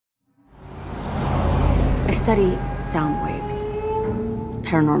I study sound waves,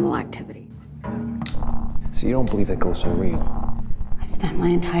 paranormal activity. So you don't believe that ghosts are real? I've spent my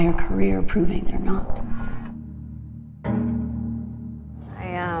entire career proving they're not. I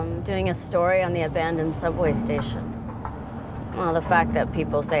am doing a story on the abandoned subway station. Well, the fact that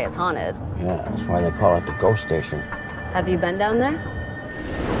people say it's haunted. Yeah, that's why they call it the ghost station. Have you been down there?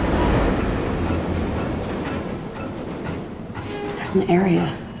 There's an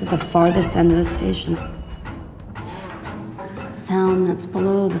area. It's at the farthest end of the station. Sound that's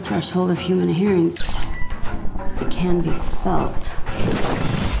below the threshold of human hearing. It can be felt.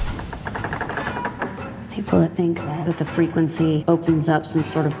 People that think that the frequency opens up some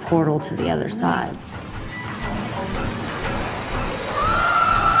sort of portal to the other side.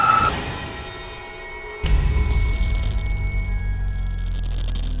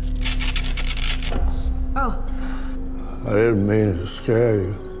 Oh. I didn't mean to scare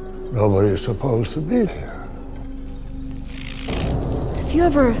you. Nobody's supposed to be here. Have you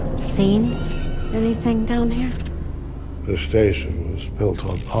ever seen anything down here? The station was built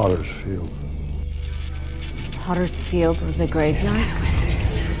on Potter's Field. Potter's Field was a graveyard?